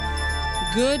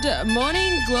Good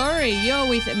morning, Glory. You're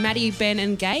with Maddie, Ben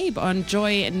and Gabe on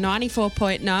Joy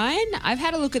 94.9. I've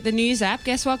had a look at the news app.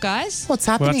 Guess what, guys? What's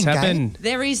happening, What's happened?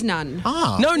 There is none.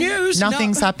 No news.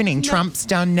 Nothing's happening. Trump's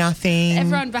done nothing.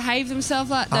 Everyone behaved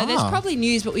themselves like that. There's probably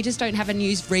news, but we just don't have a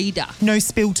news reader. No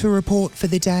spill to report for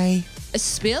the day. A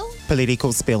spill?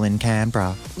 Political spill in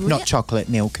Canberra. Really? Not chocolate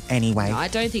milk, anyway. No, I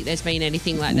don't think there's been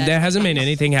anything like that. There hasn't been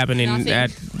anything happening on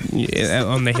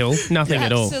the hill. Nothing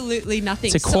at all. Absolutely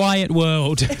nothing. It's a quiet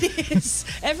world. It is.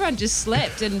 Everyone just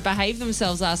slept and behaved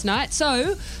themselves last night.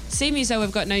 So, see me so we've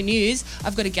got no news.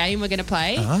 I've got a game we're going to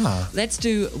play. Let's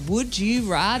do Would You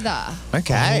Rather.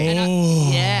 Okay. And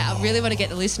I really want to get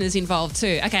the listeners involved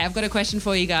too. Okay, I've got a question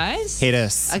for you guys. Hit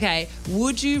us. Okay,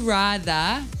 would you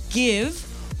rather give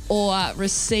or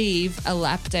receive a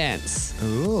lap dance?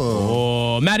 Ooh.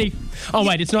 Oh, Maddie. Oh,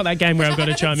 wait, it's not that game where I've got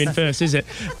to chime in first, is it?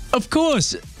 Of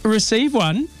course. Receive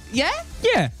one. Yeah?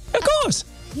 Yeah, of course.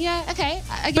 Yeah, okay.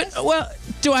 I guess. But, well,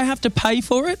 do I have to pay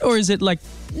for it or is it like...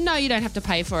 No, you don't have to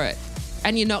pay for it.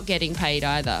 And you're not getting paid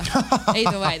either.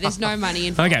 Either way, there's no money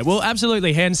involved. Okay, well,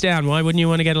 absolutely, hands down. Why wouldn't you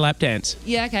want to get a lap dance?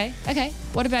 Yeah, okay. Okay.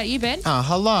 What about you, Ben?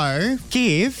 Hello.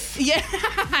 Give. Yeah,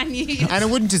 I knew you. And it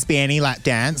wouldn't just be any lap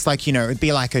dance. Like, you know, it'd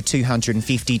be like a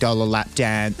 $250 lap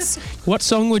dance. What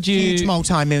song would you... Huge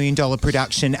multi-million-dollar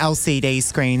production, LCD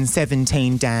screen,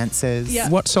 17 dancers. Yeah.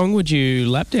 What song would you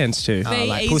lap dance to? Be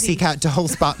Like easy. Pussycat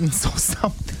Dolls buttons or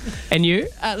something. And you?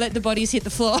 Let the bodies hit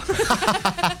the floor.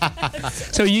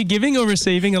 So are you giving or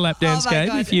receiving a lap dance, Oh my Gabe?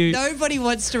 God. If you... Nobody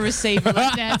wants to receive a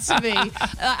lap dance to me.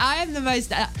 I am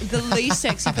the least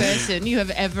sexy person you have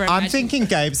ever imagined. I'm thinking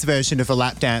Gabe's version of a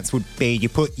lap dance would be you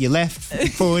put your left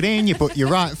foot in, you put your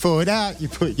right foot out,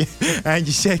 and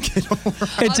you shake it all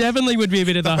around. It definitely would be a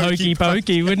bit of the hokey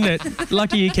pokey, wouldn't it?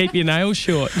 Lucky you keep your nails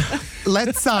short.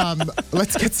 Let's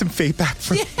get some feedback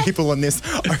from people on this.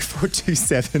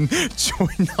 0427 Joy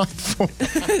 94.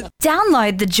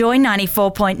 Download the Joy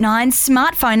 94.9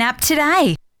 smartphone app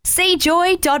today. See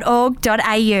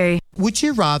joy.org.au. Would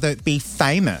you rather be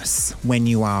famous when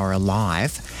you are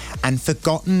alive and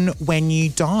forgotten when you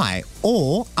die,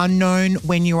 or unknown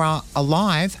when you are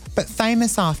alive but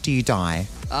famous after you die?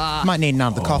 Might need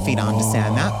another coffee to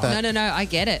understand that. But No, I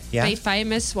get it. Yeah. Be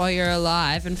famous while you're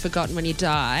alive and forgotten when you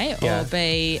die, Yeah. or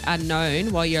be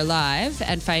unknown while you're alive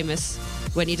and famous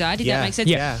when you die. Did that make sense?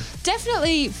 Yeah.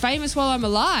 Definitely famous while I'm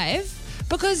alive,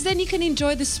 because then you can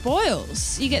enjoy the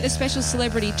spoils. You get the special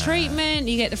celebrity treatment,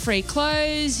 you get the free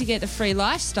clothes, you get the free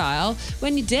lifestyle.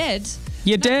 When you're dead,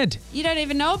 You're dead. you don't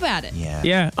even know about it. Yeah.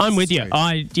 Yeah, I'm with you.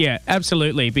 true.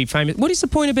 Absolutely. Be famous. What is the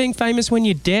point of being famous when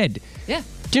you're dead? Yeah.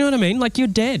 Do you know what I mean? Like, you're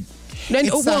dead. And,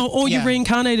 It's, or you're yeah.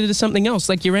 reincarnated as something else.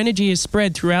 Like, your energy is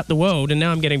spread throughout the world, and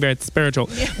now I'm getting very spiritual.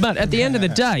 But at the end of the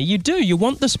day, you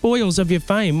want the spoils of your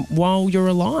fame while you're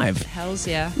alive. Hells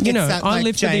yeah. You know, that I like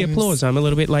live for the James- applause. I'm a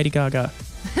little bit Lady Gaga.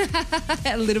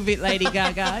 A little bit Lady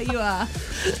Gaga. You are.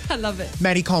 I love it.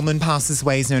 Maddie Coleman passes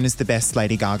away, is known as the best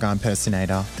Lady Gaga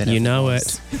impersonator that You ever know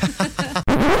was.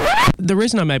 The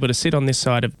reason I'm able to sit on this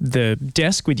side of the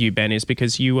desk with you, Ben, is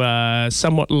because you are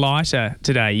somewhat lighter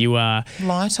today. You are...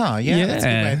 Lighter, yeah, that's a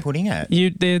good way of putting it.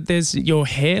 You're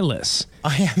hairless.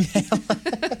 I am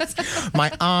hairless.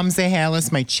 My arms are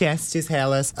hairless. My chest is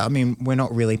hairless. I mean, we're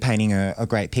not really painting a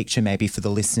great picture maybe for the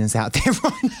listeners out there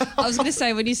right now. I was going to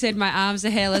say, when you said my arms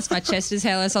are hairless, my chest is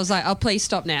hairless, I was like, oh, please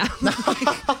stop now.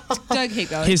 Don't keep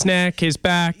going. His neck, his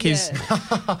back, his... And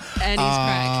his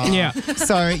crack. Yeah.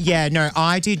 So, yeah, no,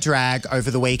 I did drag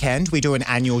over the weekend. We do an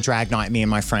annual drag night, me and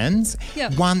my friends.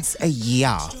 Yep. Once a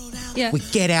year. Yeah. We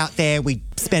get out there, we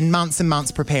spend months and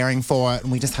months preparing for it,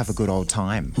 and we just have a good old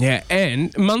time. Yeah,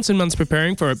 and months and months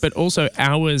preparing for it, but also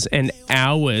hours and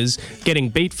hours getting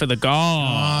beat for the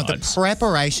gods. The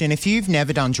preparation, if you've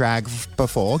never done drag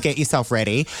before, get yourself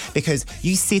ready, because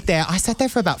you sit there. I sat there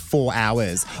for about 4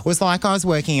 hours. It was like I was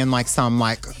working in some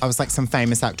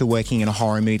famous actor working in a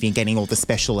horror movie and getting all the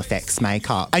special effects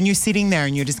makeup. And you're sitting there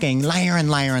and you're just getting layer and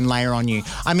layer and layer on you.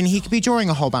 I mean, he could be drawing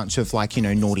a whole bunch of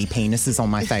naughty penises on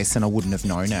my face and I wouldn't have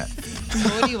known it.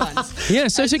 Naughty ones. Yeah,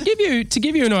 so to give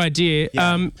you an idea,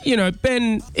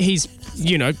 Ben, he's,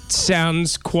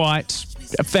 sounds quite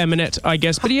effeminate, I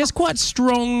guess, but he has quite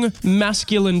strong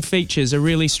masculine features, a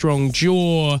really strong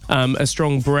jaw, a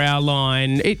strong brow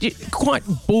line, quite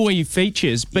boy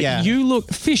features, but you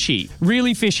look fishy,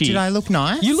 really fishy. Did I look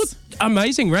nice? You look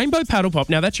amazing. Rainbow Paddle Pop.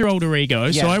 Now, that's your alter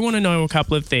ego, so I want to know a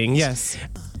couple of things. Yes.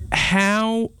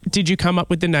 How did you come up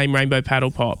with the name Rainbow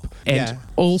Paddle Pop? And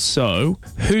also,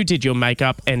 who did your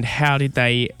makeup and how did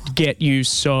they get you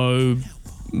so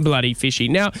bloody fishy?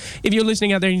 Now, if you're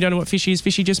listening out there and you don't know what fishy is,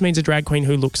 fishy just means a drag queen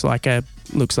who looks like a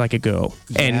girl.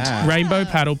 Yeah. And Rainbow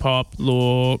Paddle Pop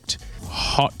looked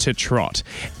hot to trot.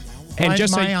 And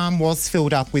My arm was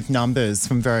filled up with numbers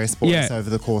from various boys Yeah. over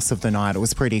the course of the night. It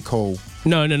was pretty cool.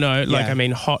 No. Like, Yeah. I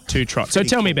mean, hot to trot. So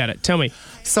tell me about it. Tell me.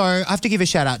 So I have to give a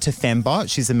shout out to Fembot.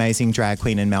 She's an amazing drag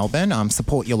queen in Melbourne.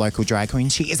 Support your local drag queen.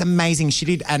 She is amazing. She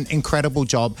did an incredible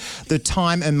job. The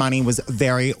time and money was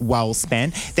very well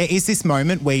spent. There is this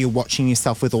moment where you're watching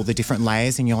yourself with all the different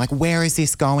layers and you're like, where is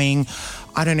this going?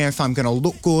 I don't know if I'm going to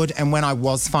look good. And when I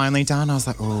was finally done, I was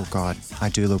like, oh God, I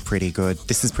do look pretty good.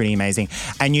 This is pretty amazing.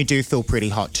 And you do feel pretty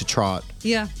hot to trot.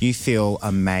 Yeah. You feel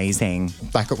amazing.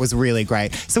 Like, it was really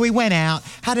great. So we went out,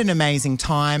 had an amazing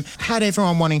time, had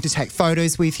everyone wanting to take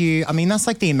photos with you. I mean, that's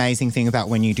like the amazing thing about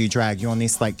when you do drag. You're on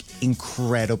this like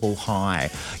incredible high.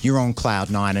 You're on cloud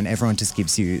nine and everyone just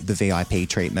gives you the VIP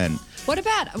treatment. What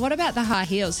about the high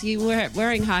heels? You were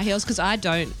wearing high heels because I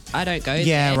don't go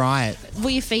Yeah, there. right. Were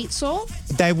your feet sore?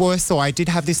 They were sore. I did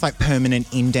have this like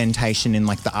permanent indentation in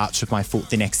like the arch of my foot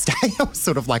the next day. It was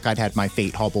sort of like I'd had my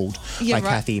feet hobbled Yeah, like right.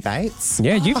 Kathy Bates.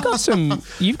 Yeah, you've got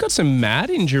some mad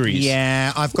injuries.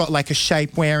 Yeah, I've got like a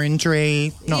shapewear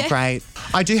injury. Not Yeah. great.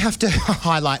 I do have to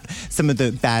highlight some of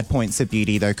the bad points of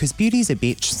Beauty though, because Beauty's a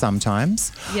bitch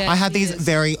sometimes. Yeah, I had she these is.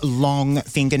 very long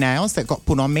fingernails that got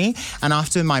put on me, and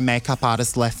after my makeup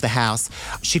artist left the house,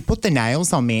 she'd put the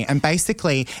nails on me, and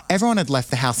basically everyone had left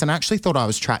the house, and I actually thought I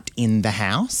was trapped in the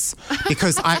house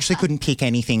because I actually couldn't pick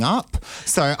anything up.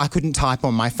 So I couldn't type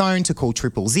on my phone to call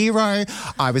 000.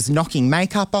 I was knocking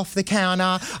makeup off the counter.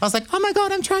 I was like, oh my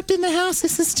God, I'm trapped in the house.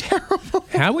 This is terrible.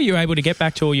 How were you able to get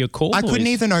back to all your call I boys? couldn't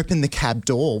even open the cab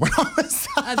door when I was.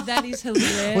 That is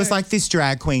hilarious. It was like this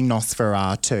drag queen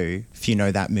Nosferatu, if you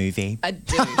know that movie. I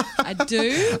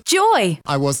do. Joy.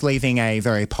 I was leaving a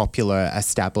very popular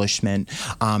establishment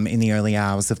in the early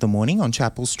hours of the morning on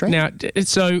Chapel Street. Now,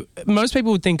 so most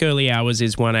people would think early hours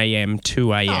is 1 a.m.,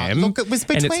 2 a.m. Look, it was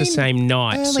between and it's the same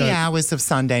night. early hours of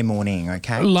Sunday morning,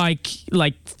 okay? Like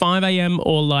 5 a.m.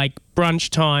 or like brunch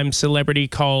time, Celebrity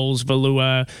Coles,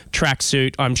 Velour,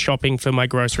 tracksuit, I'm shopping for my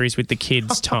groceries with the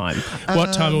kids time.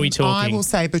 What time are we I talking? will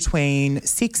say between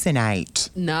 6 and 8.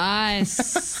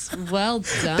 Nice. Well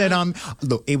done. But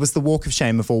look, it was the walk of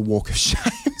shame of all walk of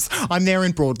shames. I'm there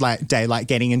in broad daylight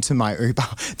getting into my Uber.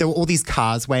 There were all these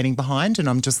cars waiting behind, and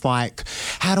I'm just like,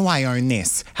 how do I own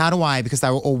this? How do I? Because they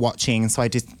were all watching, so I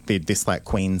just did this like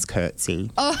Queen's curtsy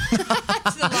To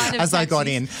the line of as I got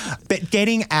taxis. in. But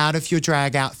getting out of your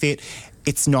drag outfit,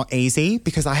 it's not easy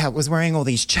because I was wearing all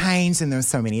these chains and there were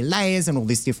so many layers and all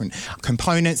these different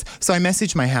components. So I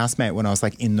messaged my housemate when I was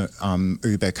like in the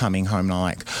Uber coming home, and I'm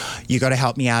like, you got to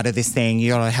help me out of this thing.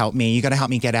 You got to help me. You got to help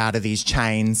me get out of these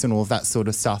chains and all of that sort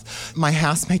of stuff. My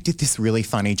housemate did this really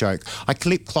funny joke. I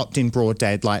clip-clopped in broad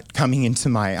daylight coming into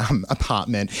my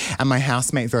apartment, and my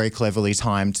housemate very cleverly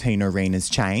timed Tina Rena's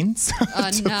chains Oh,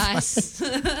 nice.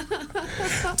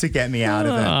 to get me out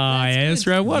of it. Ah,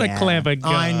 Ezra, what Yeah. a clever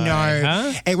guy. I know.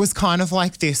 Huh? It was kind of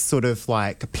like this sort of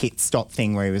like pit stop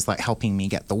thing where he was like helping me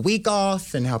get the wig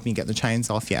off and helping me get the chains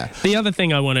off. Yeah. The other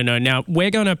thing I want to know now, we're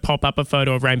going to pop up a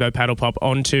photo of Rainbow Paddle Pop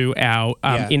onto our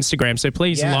Yeah. Instagram. So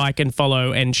please Yeah. like and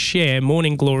follow and share.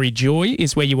 Morning Glory Joy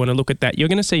is where you want to look at that. You're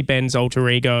going to see Ben's alter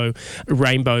ego,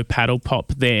 Rainbow Paddle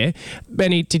Pop there.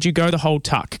 Benny, did you go the whole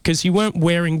tuck? Because you weren't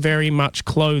wearing very much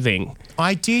clothing.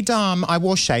 I did. I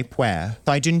wore shapewear.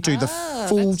 I didn't do the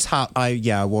full tuck. I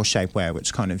wore shapewear,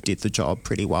 which kind of did the job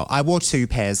pretty well. I wore 2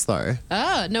 pairs though.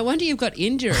 Oh, no wonder you've got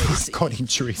injuries. Got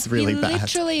injuries really he bad.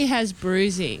 literally has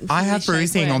bruising. I from have the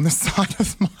bruising shapewear. on the side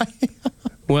of my.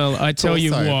 Well, I tell you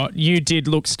Torso. what, you did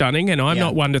look stunning, and I'm Yeah.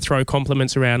 not one to throw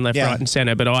compliments around left, Yeah. right, and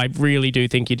centre, but I really do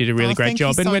think you did a really Oh, great thank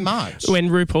job. you And so much. when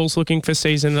RuPaul's looking for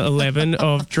season 11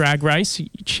 of Drag Race,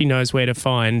 she knows where to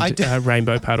find I do.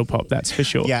 Rainbow Paddle Pop. That's for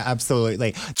sure. Yeah,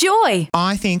 absolutely. Joy.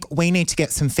 I think we need to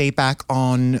get some feedback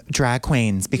on drag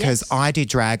queens because Yes. I did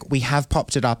drag. We have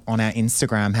popped it up on our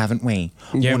Instagram, haven't we?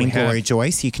 Yeah, Morning we have. Glory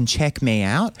Joyce. You can check me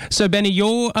out. So Benny,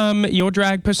 your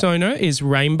drag persona is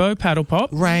Rainbow Paddle Pop.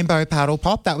 Rainbow Paddle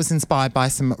Pop. That was inspired by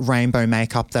some rainbow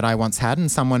makeup that I once had,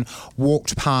 and someone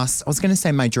walked past, I was going to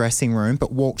say my dressing room,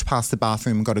 but walked past the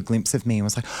bathroom and got a glimpse of me and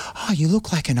was like, oh, you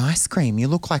look like an ice cream. You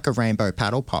look like a Rainbow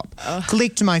Paddle Pop.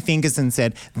 Clicked my fingers and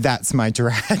said, that's my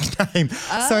drag name.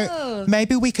 So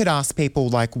maybe we could ask people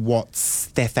like what's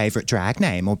their favourite drag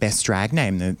name or best drag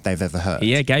name that they've ever heard.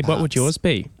 Yeah, Gabe, what would yours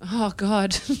be? Oh,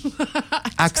 God.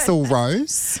 Axl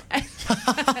Rose.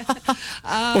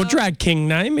 Or drag king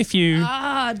name if you...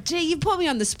 Oh, gee, you put me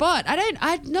on the spot.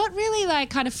 I'm not really like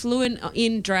kind of fluent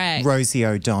in drag. Rosie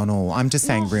O'Donnell. I'm just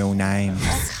saying real names.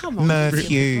 Come on. Merv give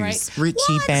me a Hughes, break.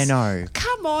 Richie What? Benno.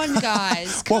 Come on,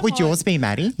 guys. What Come would on. yours be,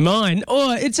 Maddie? Mine?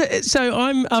 Oh, so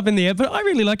I'm up in the air, but I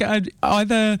really like it.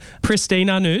 Either Pristine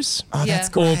Arnoose Oh, Yeah. that's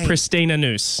or great. Pristina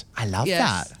Noose. I love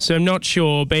Yes. that. So I'm not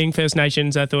sure. Being First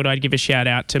Nations, I thought I'd give a shout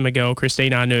out to my girl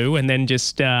Christine Arnoux and then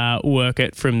just work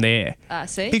it from there.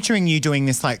 See? Picturing you doing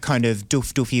this like kind of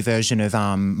doofy version of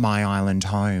My Island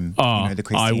Home. Oh, you know, the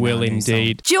I Christina will Arnoux song.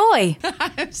 indeed. Joy.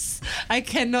 I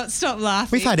cannot stop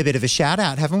laughing. We've had a bit of a shout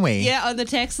out, haven't we? Yeah, on the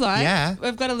text line. Yeah.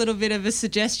 We've got a little bit of a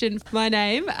suggestion. My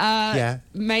name,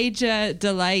 Major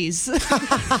Delays.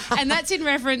 And that's in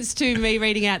reference to me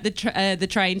reading out the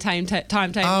train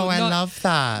timetable. Oh, I not- love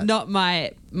that. Not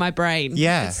my brain.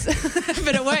 Yeah.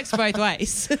 But it works both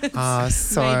ways.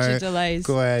 So Major Delays.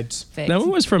 good. Perfect. That one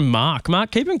was from Mark.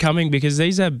 Mark, keep them coming because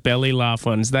these are belly laugh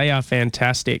ones. They are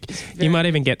fantastic. You might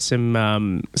even get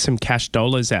some cash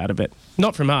dollars out of it.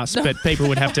 Not from us, but people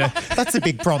would have to. That's a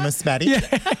big promise, Maddie.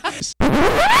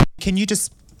 Can you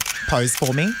just pose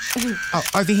for me? Oh,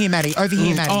 over here, Maddie. Over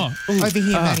here, Maddie. Over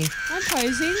here, Maddie. I'm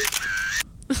posing.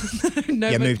 No,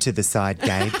 Yeah, but- move to the side,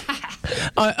 Gabe.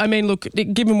 I mean, look,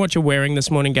 given what you're wearing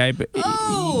this morning, Gabe,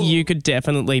 Oh. you could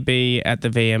definitely be at the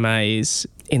VMAs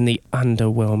in the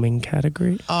underwhelming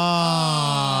category.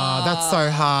 Oh, that's so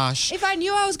harsh. If I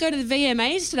knew I was going to the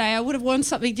VMAs today, I would have worn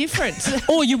something different.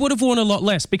 Or you would have worn a lot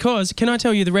less because, can I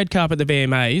tell you, the red carpet at the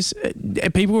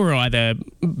VMAs, people were either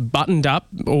buttoned up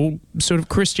or sort of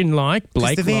Christian-like,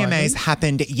 Because Blake the VMAs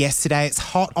happened yesterday. It's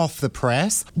hot off the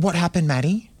press. What happened,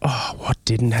 Maddie? Oh, what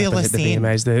didn't Fill happen us at the in.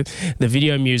 VMAs? The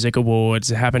Video Music Awards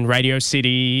happened. Radio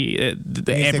City,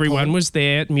 everyone Hall. was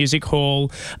there. Music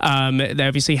Hall. They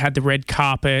obviously had the red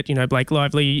carpet. You know, Blake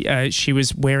Lively. She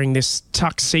was wearing this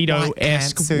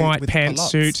tuxedo-esque white with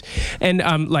pantsuit, and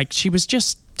she was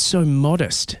just so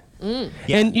modest.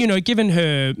 Yeah. And, you know, given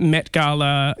her Met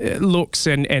Gala looks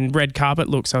and red carpet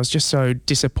looks, I was just so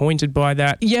disappointed by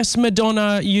that. Yes,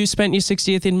 Madonna, you spent your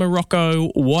 60th in Morocco,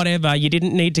 whatever. You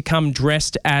didn't need to come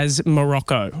dressed as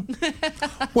Morocco.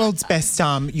 World's best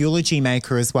eulogy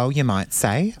maker as well, you might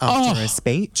say, after a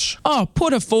speech. Oh,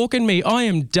 put a fork in me. I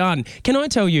am done. Can I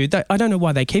tell you that I don't know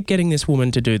why they keep getting this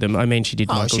woman to do them. I mean, she did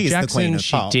Michael she is the queen Jackson. of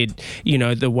She pop. did, you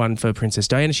know, the one for Princess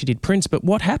Diana. She did Prince. But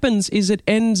what happens is it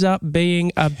ends up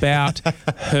being about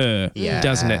her,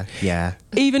 doesn't it? Yeah.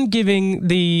 Even giving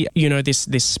the, you know, this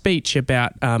speech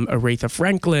about Aretha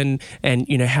Franklin and,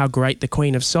 you know, how great the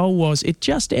Queen of Soul was, it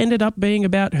just ended up being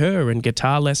about her and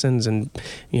guitar lessons and,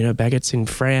 you know, baguettes in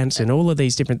France and all of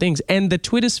these different things. And the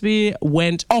Twitter sphere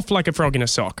went off like a frog in a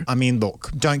sock. I mean,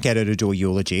 look, don't get her to do a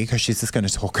eulogy because she's just going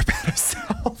to talk about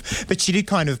herself. But she did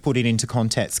kind of put it into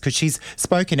context because she's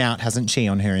spoken out, hasn't she,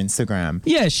 on her Instagram?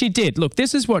 Yeah, she did. Look,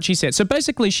 this is what she said. So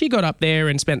basically, she got up there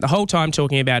and spent the whole time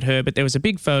talking about her, but there was a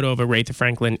big photo of Aretha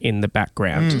Franklin in the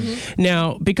background.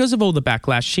 Now, because of all the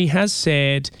backlash, she has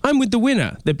said, I'm with the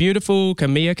winner, the beautiful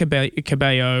Camila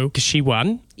Cabello, because she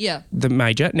won. Yeah. The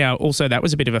major. Now, also, that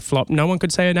was a bit of a flop. No one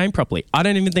could say her name properly. I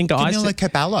don't even think I Camila said...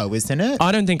 Cabello, isn't it?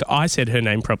 I don't think I said her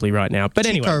name properly right now. But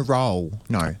anyway. Chico Roll.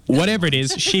 No. Whatever it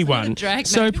is, she won. drag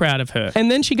So name. proud of her. And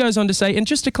then she goes on to say, and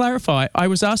just to clarify, I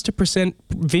was asked to present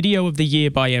Video of the Year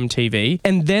by MTV,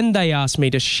 and then they asked me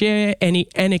to share any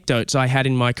anecdotes I had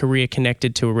in my career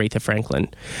connected to Aretha Franklin.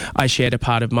 I shared a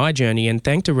part of my journey and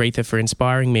thanked Aretha for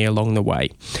inspiring me along the way.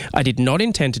 I did not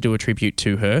intend to do a tribute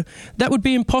to her. That would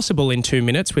be impossible in 2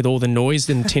 minutes with all the noise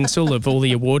and tinsel of all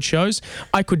the award shows.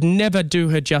 I could never do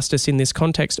her justice in this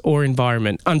context or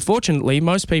environment. Unfortunately,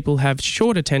 most people have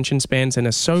short attention spans and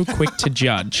are so quick to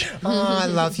judge. Oh, I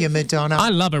love you, Madonna. I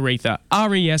love Aretha.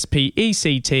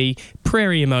 RESPECT,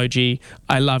 prairie emoji.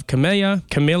 I love Camilla,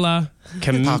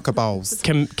 Parker Bowles.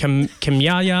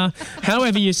 Kamyaya,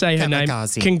 however you say her name.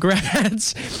 Kamikaze.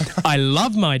 Congrats. I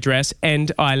love my dress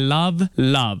and I love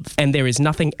love. And there is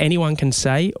nothing anyone can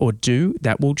say or do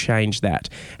that will change that.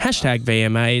 Hashtag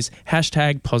VMAs,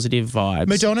 hashtag positive vibes.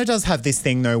 Madonna does have this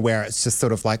thing, though, where it's just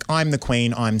sort of like, I'm the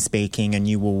queen, I'm speaking, and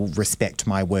you will respect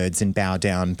my words and bow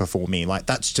down before me. Like,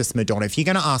 that's just Madonna. If you're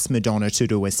going to ask Madonna to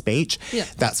do a speech,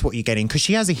 that's what you're getting. Because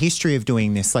she has a history of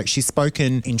doing this. Like, she's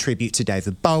spoken in tribute to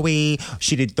David Bowie.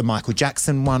 She did the Michael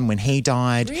Jackson one when he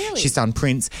died. Really? She's done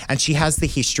Prince. And she has the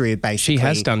history of basically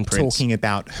has done Prince. talking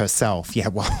about herself. Yeah,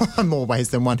 well, more ways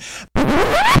than one.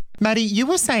 Maddie, you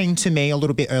were saying to me a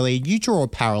little bit earlier, you draw a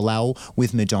parallel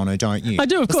with Madonna, don't you? I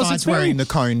do, of course. Besides It's very- wearing the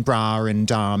cone bra and,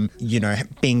 you know,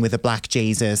 being with a black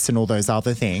Jesus and all those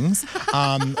other things.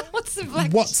 What's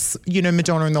What's,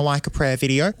 Madonna in the Like a Prayer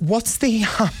video? What's the...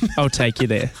 I'll take you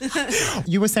there.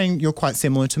 You were saying you're quite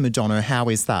similar to Madonna. How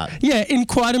is that? Yeah, in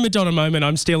quite a Madonna moment,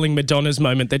 I'm stealing Madonna's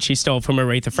moment that she stole from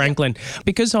Aretha Franklin.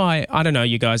 Because I don't know,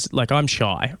 you guys, like I'm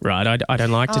shy, right? I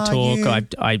don't like to talk.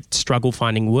 I struggle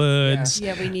finding words.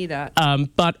 Yeah, we knew that.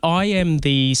 But I am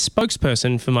the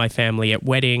spokesperson for my family at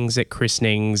weddings, at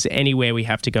christenings, anywhere we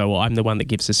have to go. I'm the one that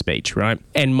gives a speech, right?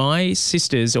 And my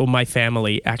sisters or my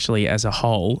family actually as a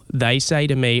whole, they say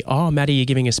to me, "Oh, Maddie, you're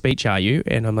giving a speech, are you?"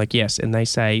 And I'm like, "Yes." And they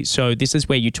say, "So this is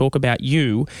where you talk about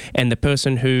you and the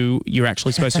person who you're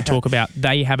actually supposed to talk about,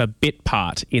 they have a bit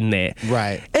part in there."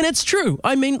 Right. And it's true.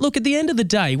 I mean, look, at the end of the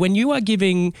day, when you are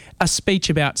giving a speech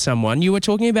about someone, you are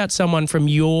talking about someone from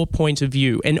your point of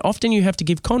view. And often you have to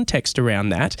give context around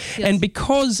that. Yes. And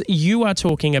because you are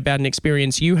talking about an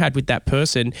experience you had with that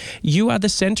person, you are the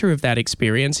centre of that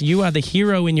experience. You are the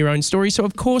hero in your own story. So,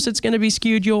 of course, it's going to be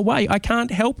skewed your way. I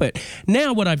can't help it.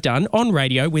 Now, what I've done on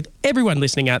radio with everyone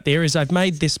listening out there is I've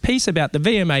made this piece about the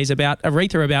VMAs, about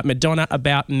Aretha, about Madonna,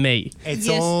 about me. It's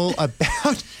all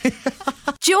about...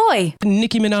 Joy.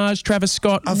 Nicki Minaj, Travis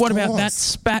Scott, Of what about course. that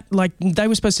spat? Like, they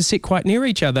were supposed to sit quite near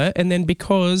each other, and then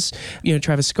because,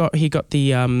 Travis Scott, he got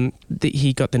the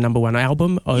number one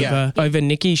album over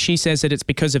Nicki. She says that it's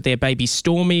because of their baby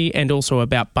Stormy, and also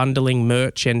about bundling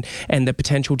merch and the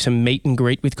potential to meet and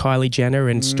greet with Kylie Jenner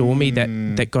and Stormy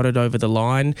that got it over the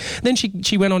line. Then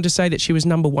she went on to say that she was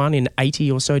number one in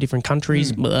 80 or so different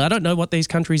countries. I don't know what these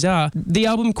countries are. The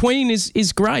album Queen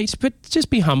is great, but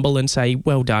just be humble and say,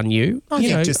 well done, you.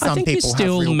 I think you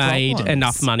still made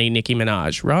enough money, Nicki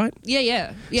Minaj, right?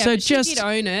 Yeah. So she just did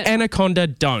own it. Anaconda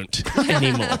don't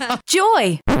anymore.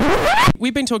 Joy.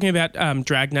 We've been talking about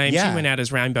drag names. Yeah. She went out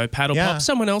as Rainbow Paddle Yeah. Pop.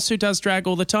 Someone else who does drag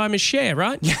all the time is Cher,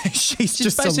 right? Yeah, she's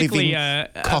just a basically living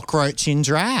cockroach in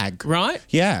drag. Right?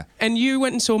 Yeah. And you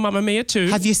went and saw Mamma Mia too.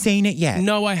 Have you seen it yet?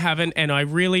 No, I haven't, and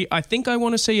I think I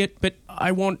want to see it, but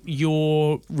I want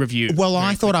your review. Well,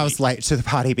 I thought I was late to the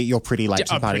party, but you're pretty late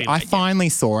to the party. I finally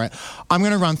saw it. I'm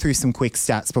going to run through some quick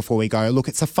stats before we go. Look,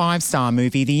 it's a 5-star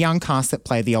movie. The young cast that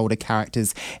play the older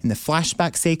characters in the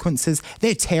flashback sequences,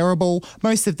 they're terrible.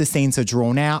 Most of the scenes are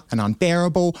drawn out and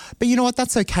unbearable. But you know what?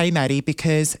 That's okay, Maddie,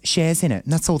 because Cher's in it.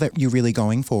 And that's all that you're really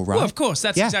going for, right? Well, of course,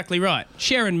 that's exactly right.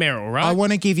 Cher and Meryl, right? I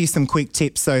want to give you some quick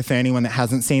tips, though, for anyone that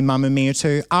hasn't seen Mamma Mia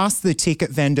 2. Ask the ticket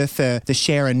vendor for the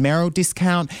Cher and Meryl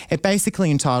discount. It basically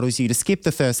entitles you to skip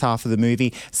the first half of the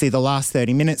movie, see the last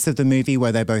 30 minutes of the movie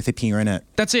where they both appear in it.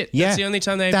 That's it. Yeah. That's the only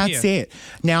time they appear. That's it.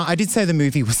 Now, I did say the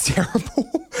movie was terrible,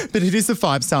 but it is a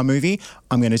 5-star movie.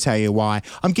 I'm going to tell you why.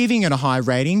 I'm giving it a high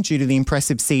rating due to the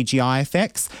impressive CGI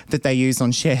effects that they use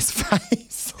on Cher's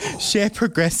face. Cher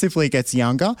progressively gets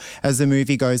younger as the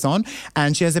movie goes on,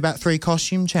 and she has about 3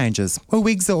 costume changes. Her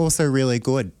wigs are also really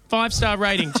good. 5-star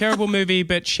rating. Terrible movie,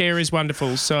 but Cher is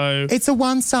wonderful. So It's a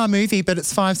 1-star movie, but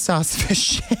it's 5 stars for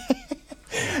Cher.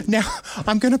 Now,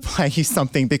 I'm going to play you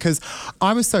something because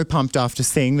I was so pumped after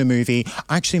seeing the movie.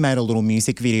 I actually made a little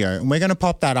music video, and we're going to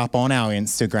pop that up on our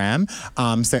Instagram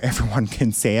so everyone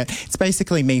can see it. It's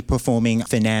basically me performing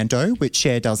Fernando, which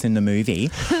Cher does in the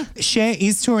movie. Cher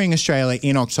is touring Australia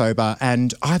in October,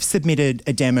 and I've submitted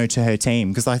a demo to her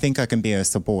team because I think I can be her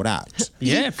support act.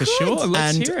 yeah, for sure.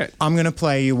 Let's And hear it. I'm going to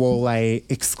play you all a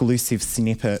exclusive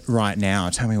snippet right now.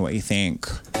 Tell me what you think.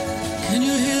 Can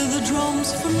you hear the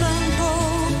drums, Fernando?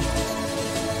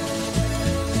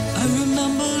 I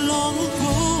remember long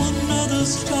ago another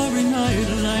starry night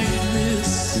like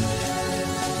this.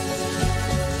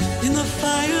 In the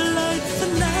firelight,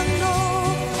 Fernando.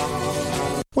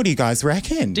 What do you guys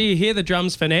reckon? Do you hear the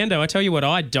drums, Fernando? I tell you what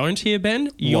I don't hear, Ben.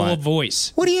 Your What?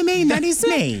 voice. What do you mean? That is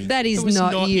me. That is It was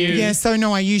not not you. you. Yeah, so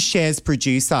no, I use Cher's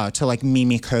producer to like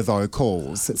mimic her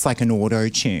vocals. It's like an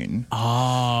auto-tune.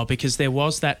 Oh, because there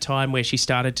was that time where she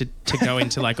started to go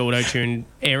into like auto-tune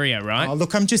area, right? Oh,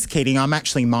 look, I'm just kidding. I'm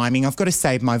actually miming. I've got to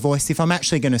save my voice. If I'm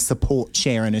actually going to support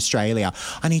Cher in Australia,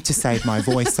 I need to save my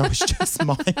voice. So I was just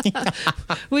miming.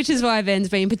 Which is why Ben's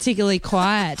been particularly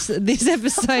quiet this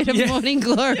episode of Morning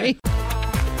Glory.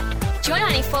 Joy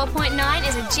 94.9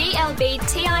 is a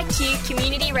GLBTIQ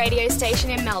community radio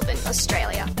station in Melbourne,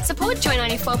 Australia. Support Joy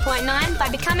 94.9 by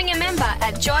becoming a member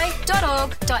at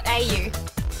joy.org.au.